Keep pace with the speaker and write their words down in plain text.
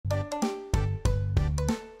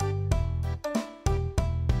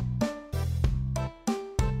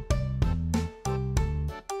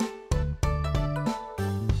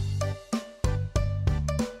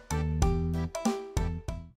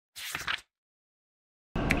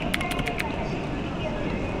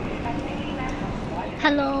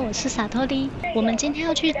Hello， 我是Satori，我们今天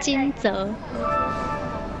要去金泽。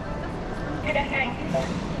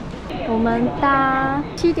我们搭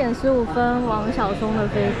7点15分往小松的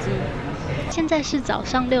飞机。现在是早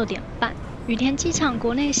上6点半，羽田机场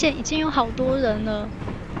国内线已经有好多人了。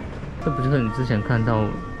这不就是你之前看到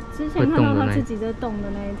他自己在动的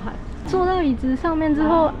那一台？坐到椅子上面之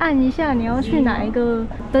后，按一下你要去哪一个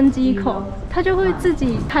登机口，它就会自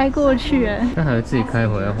己开过去。那还会自己开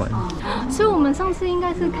回来还？所以我们上次应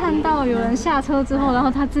该是看到有人下车之后，然后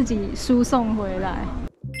他自己输送回来。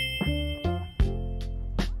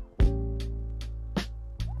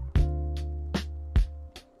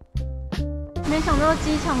没想到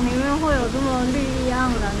机场里面会有这么绿意盎然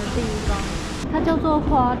的地方，它叫做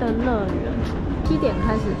花的乐园。7点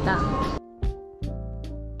开始搭。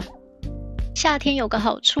夏天有个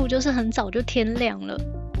好处就是很早就天亮了，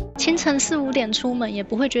清晨4、5点出门也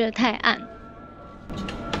不会觉得太暗。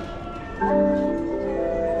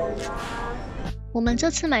我们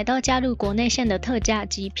这次买到加入国内线的特价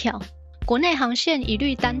机票，国内航线一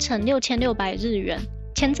律单程6600日元。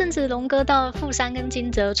前阵子龙哥到富山跟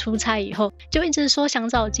金泽出差以后，就一直说想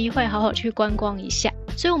找机会好好去观光一下，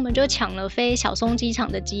所以我们就抢了飞小松机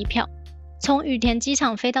场的机票。从羽田机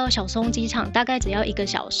场飞到小松机场大概只要1个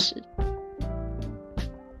小时。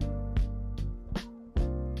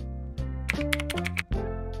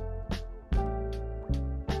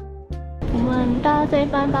我们搭这一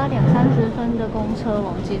班8点30分的公车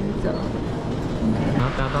往金泽，然后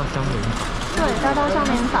搭到香林。对，搭到香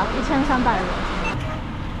林坊1300人。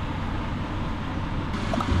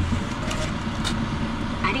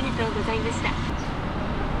ありがとうございました。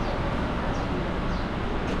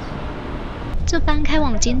这班开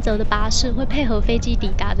往金泽的巴士会配合飞机抵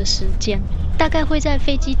达的时间，大概会在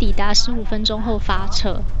飞机抵达15分钟后发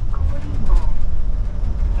车。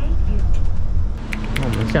那我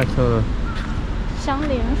们下车了。香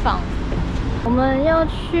林坊，我们要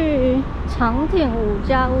去长町武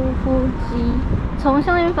家屋夫姬，从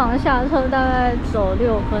香林坊下车大概走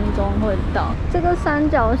6分钟会到。这个三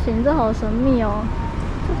角形，这好神秘哦！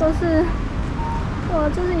这个是，哇，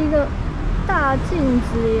这是一个大镜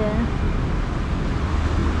子耶。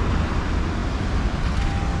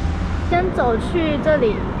先走去这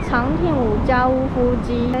里长町武家屋夫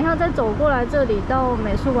姬，等一下再走过来这里到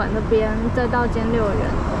美术馆那边，再到兼六园。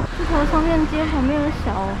这条商店街旁边有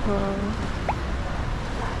小河。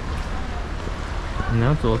你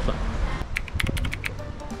要左转。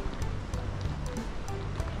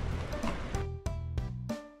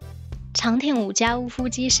长町武家屋夫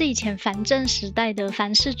姬是以前藩镇时代的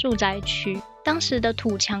藩士住宅区，当时的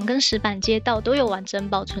土墙跟石板街道都有完整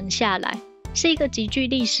保存下来，是一个极具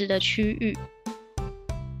历史的区域。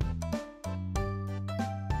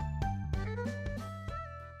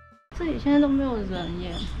这里现在都没有人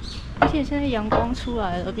耶，而且现在阳光出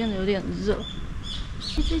来了，变得有点热。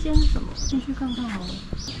这间是什么？进去看看好了。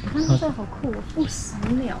看到这好酷哦，不死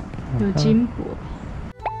鸟，有金箔。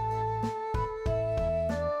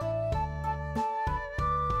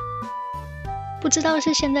不知道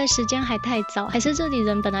是现在时间还太早，还是这里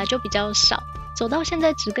人本来就比较少，走到现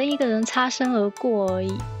在只跟一个人擦身而过而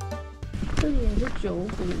已。这里也是九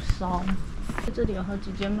股烧，这里有好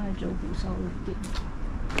几间卖九股烧的店。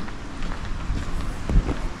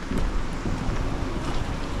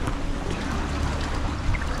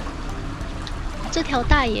这条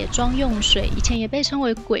大野庄用水以前也被称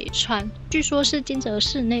为鬼川，据说是金泽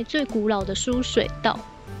市内最古老的输水道。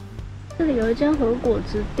这里有一间和果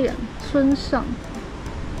子店，村上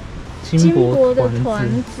金箔的团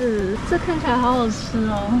子，这看起来好好吃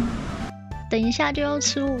哦。等一下就要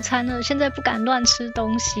吃午餐了，现在不敢乱吃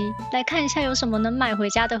东西，来看一下有什么能买回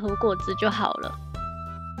家的和果子就好了。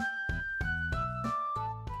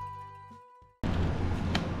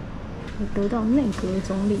得到内阁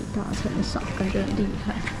总理大臣赏，感觉很厉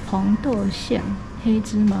害。黄豆馅、黑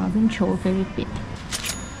芝麻跟球飞饼。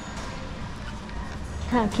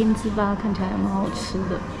它的金糍粑看起来还蛮好吃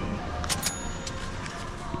的。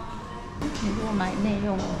你如果买内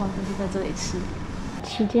用的话，就是在这里吃。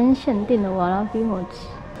期间限定的瓦拉比莫奇，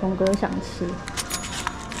龙哥想吃。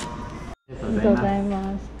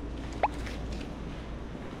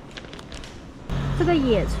这个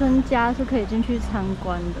野村家是可以进去参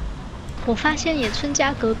观的。我发现野村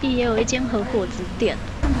家隔壁也有一间和果子店，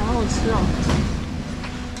看起来好好吃哦。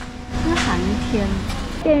是寒天。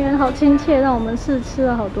店员好亲切，让我们试吃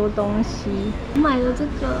了好多东西。我买了这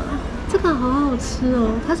个好好吃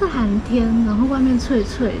哦，它是寒天，然后外面脆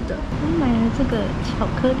脆的。我买了这个巧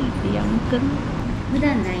克力凉羹。普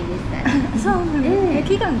段ないですか？そうなんで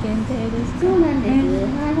す。期間限定です。そうなんです。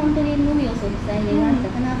はい、本当に無味を再現があっ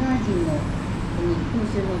た神奈川人の風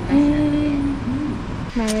習のお菓子なので。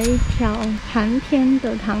了一条寒天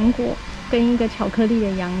的糖果跟一个巧克力的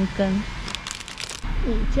羊羹。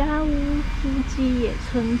五家屋夫妻野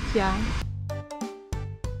村家。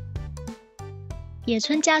野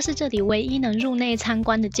村家是这里唯一能入内参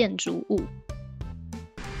观的建筑物。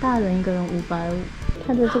大人一个人550，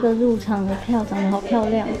它的这个入场的票长得好漂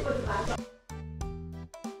亮。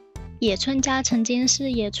野村家曾经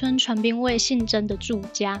是野村传兵卫信真的住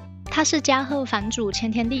家，它是加贺藩主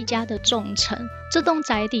前田利家的重臣。这栋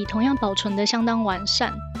宅邸同样保存得相当完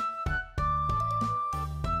善。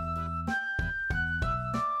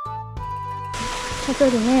它这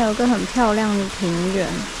里面有个很漂亮的庭园。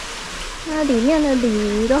那里面的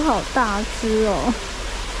鲤鱼都好大只哦，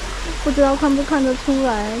不知道看不看得出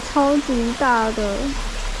来，超级大的。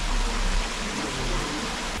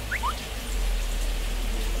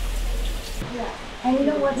And you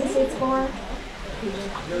know what this is for?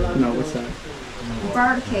 No, what's that?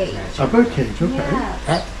 Bird cage. A bird cage, okay.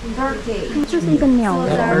 Yeah, bird cage. 这是一个鸟笼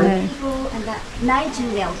哎。 And that 9只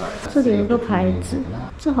鸟儿。这里有个牌子，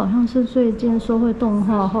这好像是最近说会动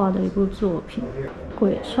画化的一部作品，《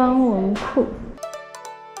鬼川文库》。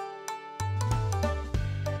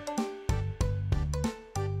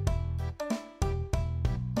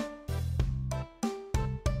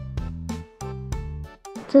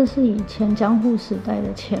这是以前江户时代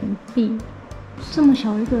的钱币，这么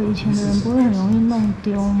小一个，以前的人不会很容易弄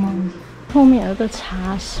丢吗？后面有一个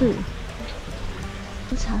茶室，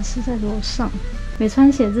茶室在楼上。没穿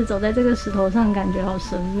鞋子走在这个石头上，感觉好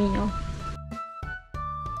神秘哦。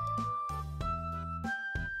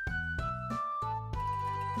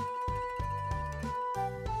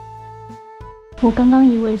我刚刚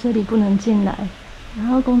以为这里不能进来，然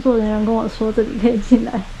后工作人员跟我说这里可以进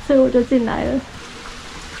来，所以我就进来了。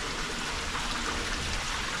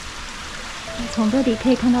从这里可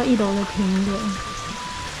以看到1楼的庭园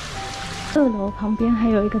，2楼旁边还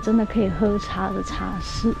有一个真的可以喝茶的茶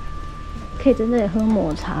室，可以在这里喝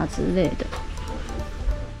抹茶之类的。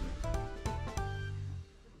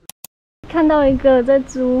看到一个在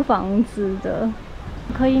租房子的，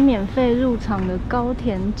可以免费入场的高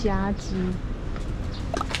田家鸡。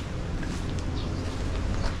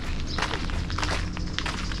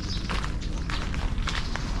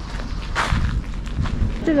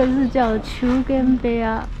这个是叫秋根杯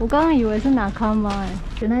啊，我刚刚以为是nakama哎，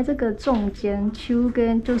原来这个中间秋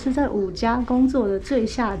根就是在5家工作的最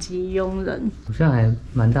下级佣人。好像还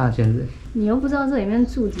蛮大间的。你又不知道这里面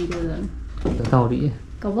住几个人，有道理。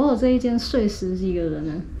搞不好这一间睡10几个人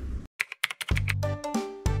呢。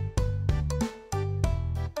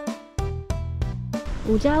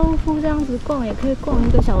5家屋夫这样子逛也可以逛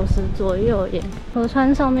1个小时左右耶。河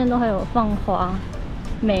川上面都还有放花，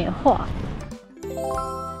美化。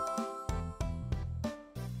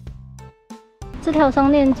这条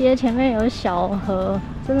商店街前面有小河，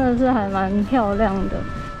真的是还蛮漂亮的。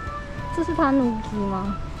这是他努兹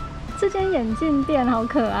吗？这间眼镜店好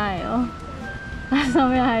可爱哦，它上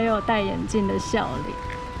面还有戴眼镜的笑脸。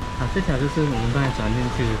啊，这条就是我们刚才转进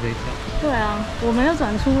去的这一条。对啊，我们又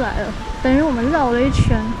转出来了，等于我们绕了一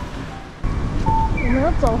圈。我们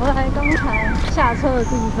又走回来刚才下车的地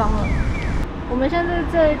方了。我们现在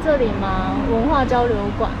在这里嘛，文化交流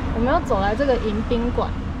馆。我们要走来这个迎宾馆，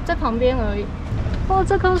在旁边而已。哦，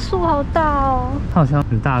这棵树好大哦！它好像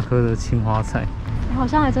很大棵的青花菜，好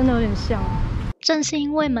像还真的有点像。正是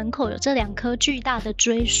因为门口有这2棵巨大的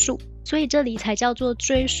锥树，所以这里才叫做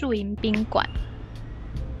锥树迎宾馆。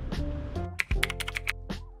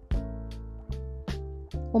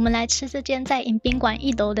我们来吃这间在迎宾馆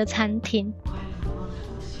1楼的餐厅。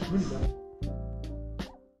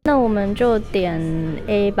那我们就点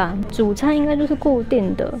A 吧，主餐应该就是固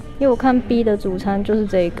定的，因为我看 B 的主餐就是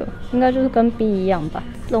这个，应该就是跟 B 一样吧。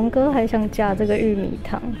龙哥还想加这个玉米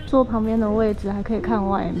汤，坐旁边的位置还可以看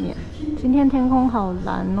外面。今天天空好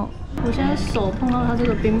蓝哦，我现在手碰到它这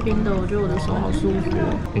个冰冰的，我觉得我的手好舒服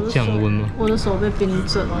哦。有降温吗？我的手被冰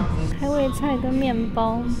镇了。开胃菜跟面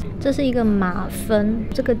包，这是一个马芬，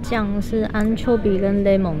这个酱是安丘比跟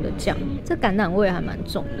lemon 的酱，这橄榄味还蛮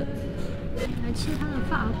重的。来吃它的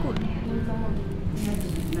法棍，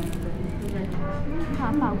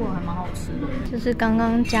它的法棍还蛮好吃的。这是刚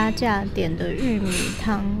刚加价点的玉米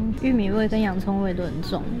汤，玉米味跟洋葱味都很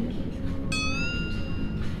重。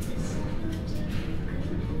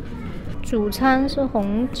主餐是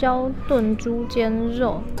红椒炖猪肩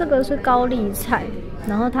肉，这个是高丽菜，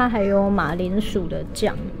然后它还有马铃薯的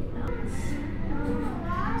酱。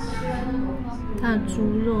它的猪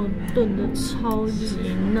肉炖的超级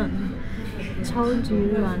嫩。超级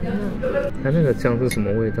软嫩，它那个酱是什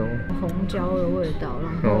么味道？红椒的味道，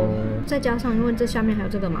然后再加上因为这下面还有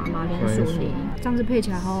这个马铃薯泥，这样子配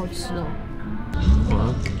起来好好吃哦。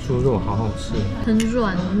哇，猪肉好好吃，很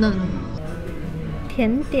软嫩。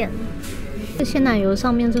甜点，这鲜奶油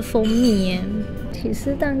上面是蜂蜜耶，起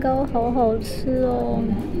司蛋糕好好吃哦，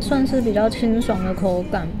算是比较清爽的口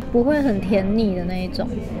感，不会很甜腻的那一种。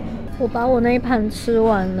我把我那一盘吃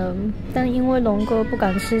完了，但因为龙哥不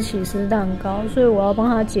敢吃起司蛋糕，所以我要帮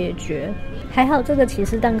他解决。还好这个起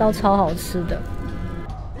司蛋糕超好吃的。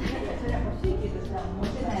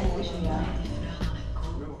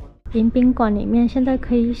迎宾馆里面现在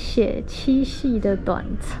可以写七夕的短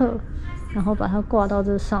册，然后把它挂到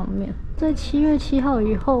这上面。在7月7号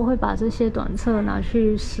以后，会把这些短册拿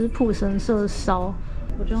去石浦神社烧。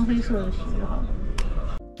我就用黑色的写就好了。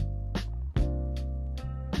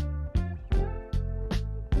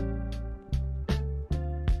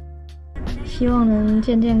希望能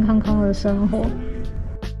健健康康的生活。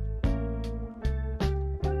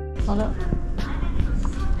好了，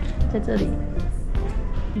在这里。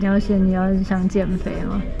了解你要是想减肥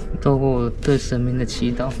吗？透过对神明的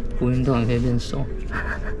祈祷，不运动也可以变瘦。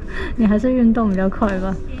你还是运动比较快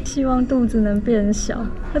吧。希望肚子能变小。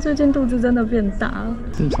他最近肚子真的变大了。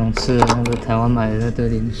经常吃了那个台湾买的那堆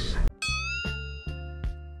零食。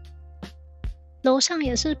楼上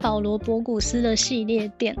也是保罗博古斯的系列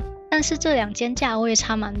店，但是这2间价位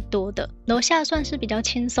差蛮多的。楼下算是比较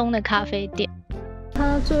轻松的咖啡店。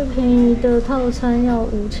它最便宜的套餐要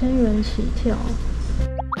5000元起跳。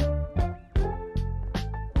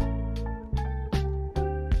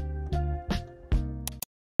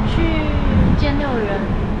兼六园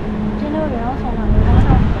要从哪个方向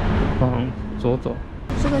走？往左走。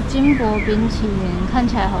这个金箔冰淇淋看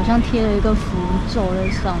起来好像贴了一个符咒在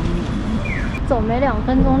上面。走没2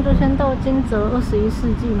分钟就先到金泽21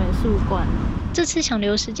世纪美术馆了。这次想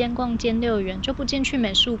留时间逛兼六园，就不进去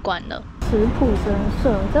美术馆了。石浦神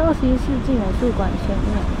社在21世纪美术馆前面。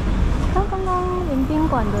它刚刚迎宾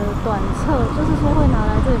馆的短册就是说会拿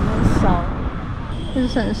来这里面烧，这是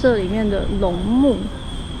神社里面的龙木。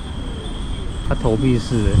它投币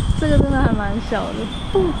式的，这个真的还蛮小的，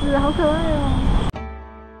兔子好可爱哦。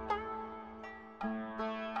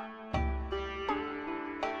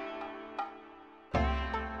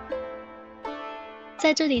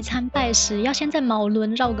在这里参拜时，要先在毛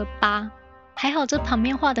轮绕个8，还好这旁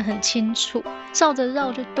边画得很清楚，照着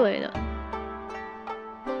绕就对了。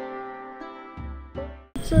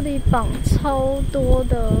这里绑超多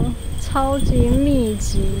的，超级密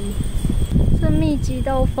集，这密集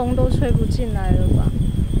到风都吹不进来了吧？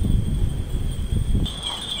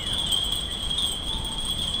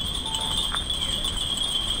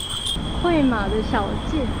会马的小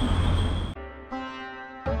径。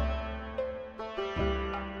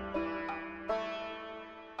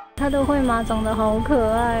它的会马长得好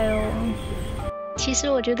可爱哦。其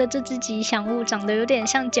实我觉得这只吉祥物长得有点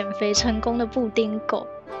像减肥成功的布丁狗，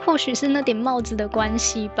或许是那顶帽子的关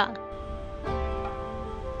系吧。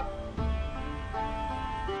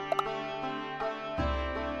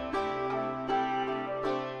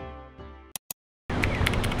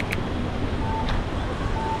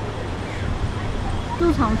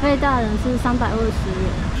入场费大人是320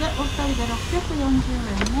元。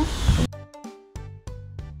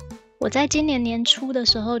我在今年年初的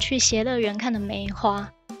时候去偕乐园看的梅花，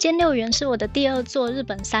兼六园是我的第2座日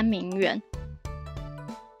本3名园。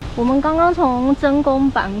我们刚刚从真宫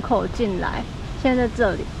坂口进来，现在在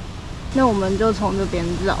这里，那我们就从这边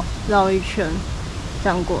绕一圈，这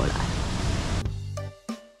样过来。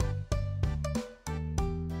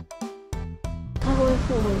他会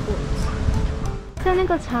复合过一次。在那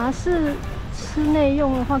个茶室室内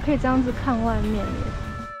用的话，可以这样子看外面耶。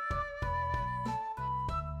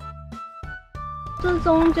这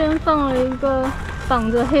中间放了一个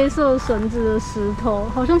绑着黑色绳子的石头，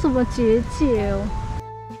好像什么结界哦。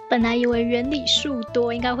本来以为园里树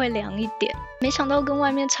多应该会凉一点，没想到跟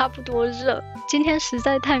外面差不多热。今天实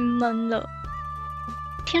在太闷了。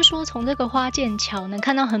听说从这个花见桥能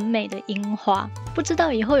看到很美的樱花，不知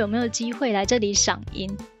道以后有没有机会来这里赏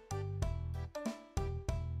樱。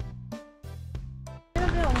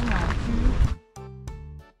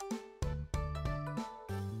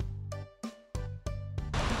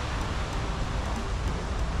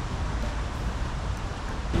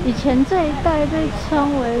以前这一带被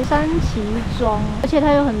称为山崎庄，而且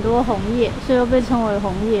它有很多红叶，所以又被称为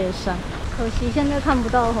红叶山。可惜现在看不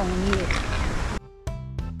到红叶。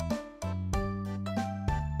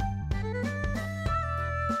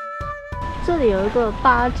这里有一个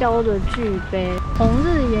芭蕉的巨碑，红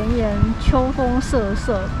日炎炎，秋风瑟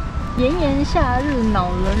瑟，炎炎夏日恼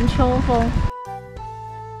人秋风。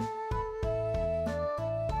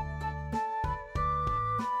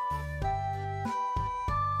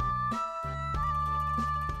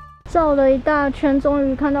绕了一大圈，终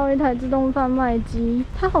于看到一台自动贩卖机，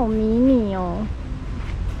它好迷你哦。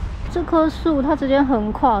这棵树它直接横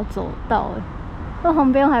跨走道，那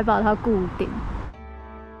旁边还把它固定。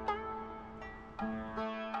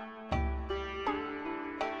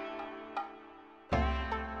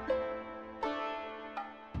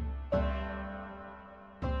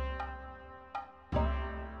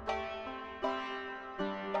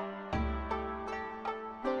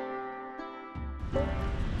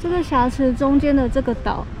这个峡池中间的这个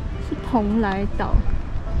岛是蓬莱岛，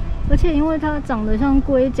而且因为它长得像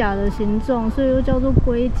龟甲的形状，所以又叫做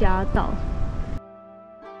龟甲岛。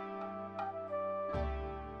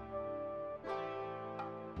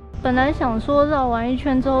本来想说绕完一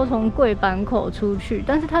圈之后从柜板口出去，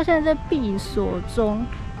但是它现在在闭锁中，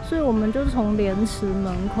所以我们就从莲池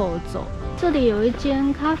门口走。这里有一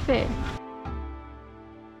间咖啡。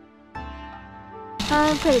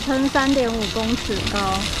它可以撑3.5公尺高。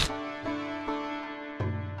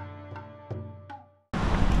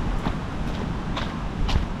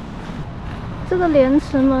这个莲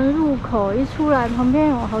池门入口一出来，旁边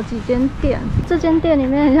有好几间店，这间店里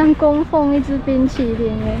面很像供奉一支冰淇淋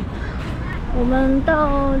耶。我们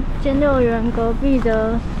到兼六园隔壁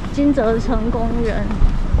的金泽城公园。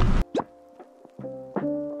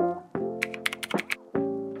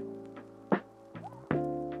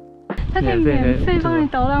它可以免费帮你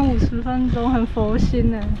导览50分钟，很佛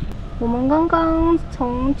心呢。我们刚刚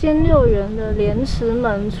从兼六园的莲池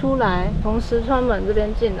门出来，从石川门这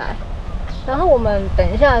边进来，然后我们等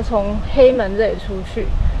一下从黑门这里出去，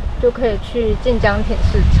就可以去近江町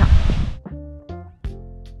市场。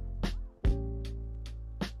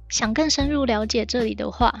想更深入了解这里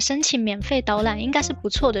的话，申请免费导览应该是不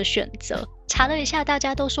错的选择。查了一下，大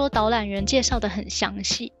家都说导览员介绍的很详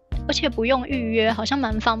细。而且不用预约，好像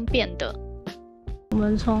蛮方便的。我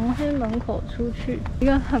们从黑门口出去，一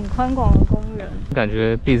个很宽广的公园，感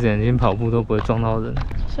觉闭着眼睛跑步都不会撞到人。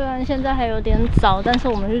虽然现在还有点早，但是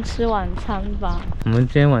我们去吃晚餐吧。我们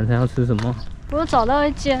今天晚餐要吃什么？我有找到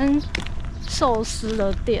一间寿司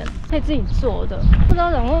的店，可以自己做的，不知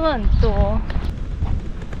道人会不会很多。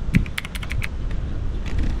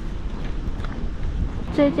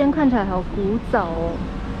这一间看起来好古早哦。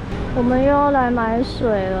我们又要来买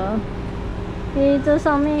水了。这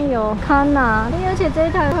上面有康纳，而且这一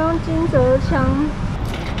台会用金泽腔。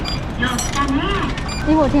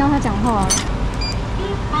我听到他讲话了，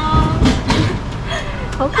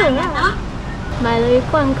好可爱。买了一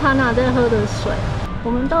罐康纳在喝的水。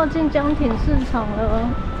我们到近江町市场了，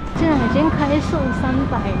竟然已经开售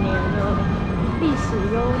300年了，历史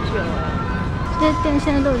悠久。这些店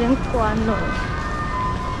现在都已经关了。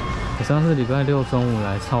我上次礼拜6中午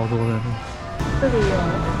来，超多人。这里有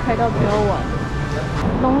开到比较晚。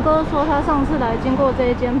龙哥说他上次来经过这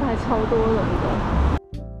一间排超多人的。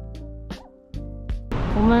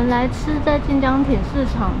我们来吃在近江町市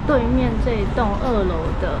场对面这一栋2楼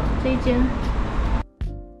的这一间。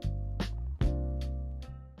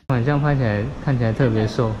这样拍起来看起来特别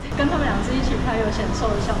瘦。跟他们两只一起拍有显瘦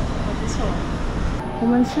的效果，还不错。我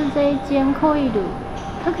们吃这一间COIL，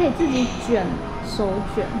它可以自己卷手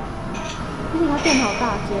卷。而且它店好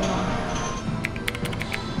大间哦。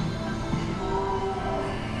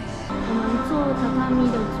我们坐榻榻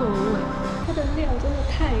米的座位，它的料真的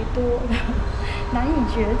太多了，难以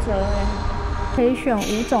抉择哎。可以选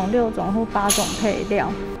5种、6种或8种配料，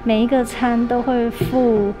每一个餐都会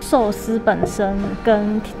附寿司本身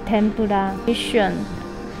跟天ぷら，可以选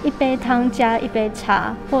1杯汤加1杯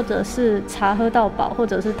茶，或者是茶喝到饱，或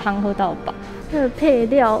者是汤喝到饱。它的配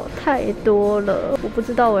料太多了，我不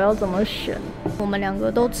知道我要怎么选。我们2个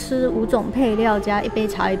都吃5种配料加1杯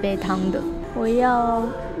茶1杯汤的。我要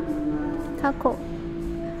taco，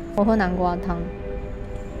 我喝南瓜汤。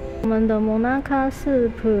我们的モナカス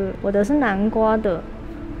ープ，我的是南瓜的，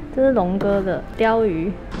这是龙哥的鲷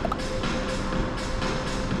鱼。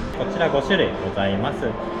こちら5種類ございます。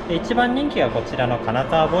で一番人気がこちらの金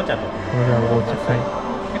沢紅茶となっております。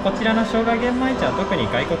でこちらの生姜玄米茶は特に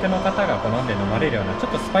外国の方が好んで飲まれるようなちょ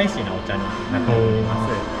っとスパイシーなお茶になっておりま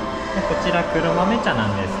す。でこちら黒豆茶な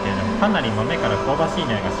んですけれども、かなり豆から香ばしい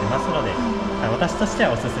匂いがしますので、私として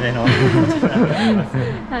はおすすめのお茶になりま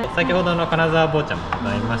す。先ほどの金沢紅茶もご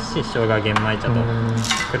ざいますし、生姜玄米茶と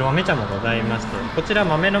黒豆茶もございまして、こちら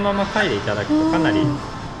豆のまま嗅いでいただくとかなり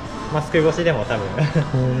マスク越しでも多分変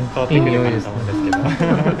わってくるかなと思うんですけどこ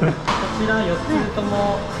ちら4つと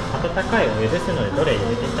も温かいお湯ですので、どれ入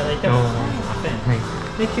れていただいても構いません。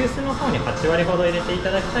で急須の方に8割ほど入れてい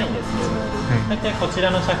ただきたいんですけど、大体こち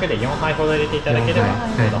らの尺で4杯ほど入れていただければ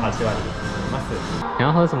ちょうど8割になります。你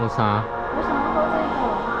要喝什么茶？我想要喝这个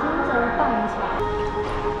金泽棒茶。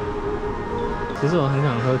其实我很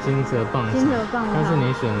想喝金泽棒茶，金泽棒茶但是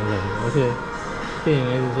你选了冷的，而且店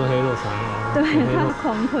员一直说黑豆茶很好喝。对，他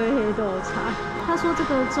狂推黑豆茶。他说这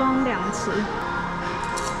个装2匙，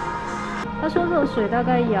他说热水大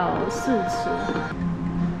概舀4匙。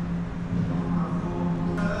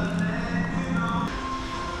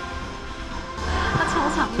他超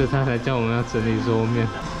长，所以他才叫我们要整理桌面。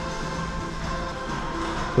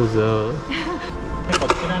肚子饿了。でこ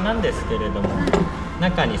ちらなんですけれども、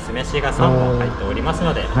中に酢飯が3本入っております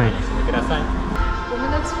ので、お楽しみください。我们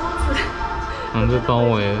的桌子被包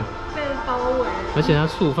围了，被包围，而且它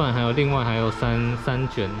醋饭还有另外还有三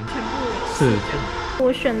卷，全部4卷。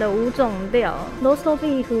我选的5种料：ロースト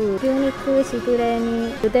ビーフ、牛肉しぐれ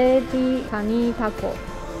煮、茹で地カニタコ。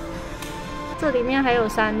这里面还有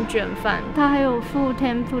3卷饭，它还有附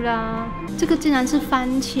天ぷら。这个竟然是番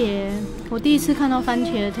茄，我第一次看到番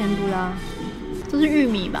茄的天ぷら。这是玉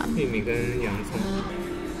米吧？玉米跟洋葱。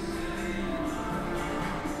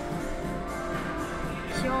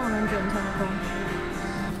希望我能卷成功。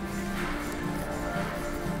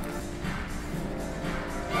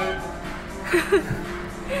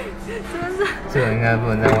真的是，这个应该不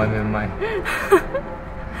能在外面卖。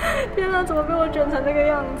天哪，怎么被我卷成那个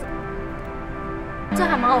样子？这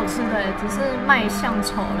还蛮好吃的，只是卖相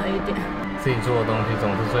丑了一点。自己做的东西总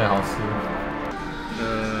是最好吃。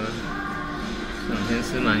2天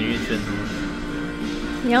吃鳗鱼卷哦。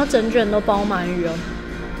你要整卷都包鳗鱼哦？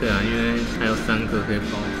对啊，因为还有3个可以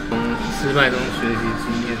包，从失败中学习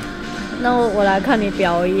经验。那我来看你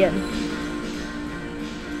表演。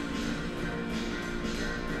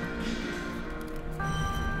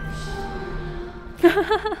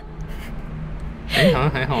好像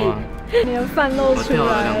还好啊。你的饭露出来了。我掉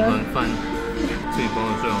了2盘饭，自己包的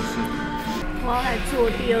最好吃。我要来做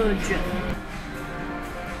第2卷。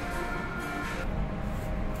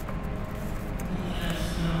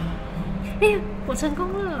哎，我成功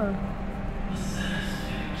了，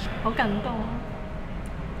好感动啊！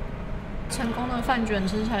成功的饭卷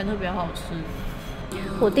吃起来特别好吃。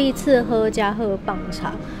我第一次喝加贺棒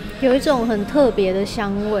茶，有一种很特别的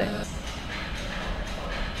香味。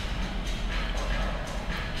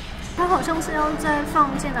它好像是要在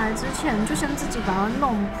放进来之前就先自己把它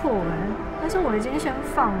弄破但是我已经先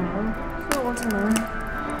放了，所以我只能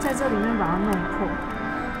在这里面把它弄破。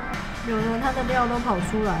有的它的料都跑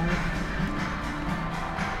出来了。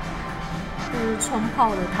就是冲泡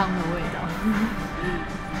的汤的味道。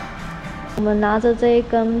我们拿着这一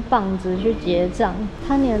根棒子去结账，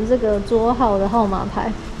它连这个桌号的号码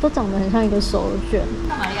牌都长得很像一个手卷。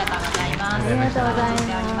ありがとうござい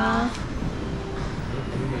ます。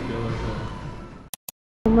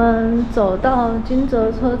我们走到金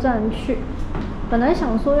泽车站去，本来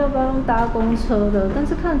想说要不要用搭公车的，但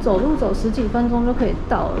是看走路走10几分钟就可以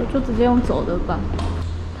到了，就直接用走的吧。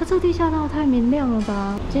它这地下道太明亮了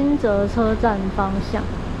吧！金泽车站方向。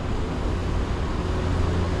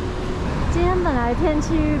今天本来天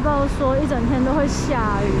气预报说一整天都会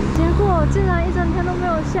下雨，结果竟然一整天都没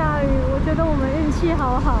有下雨，我觉得我们运气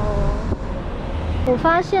好好哦。我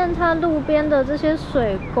发现它路边的这些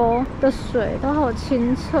水沟的水都好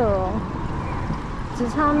清澈哦，只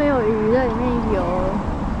差没有鱼在里面游。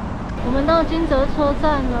我们到金泽车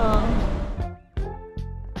站了。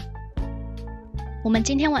我们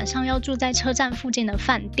今天晚上要住在车站附近的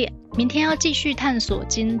饭店，明天要继续探索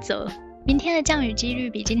金泽。明天的降雨几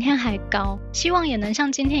率比今天还高，希望也能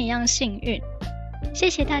像今天一样幸运。谢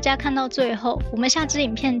谢大家看到最后，我们下支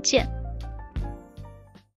影片见。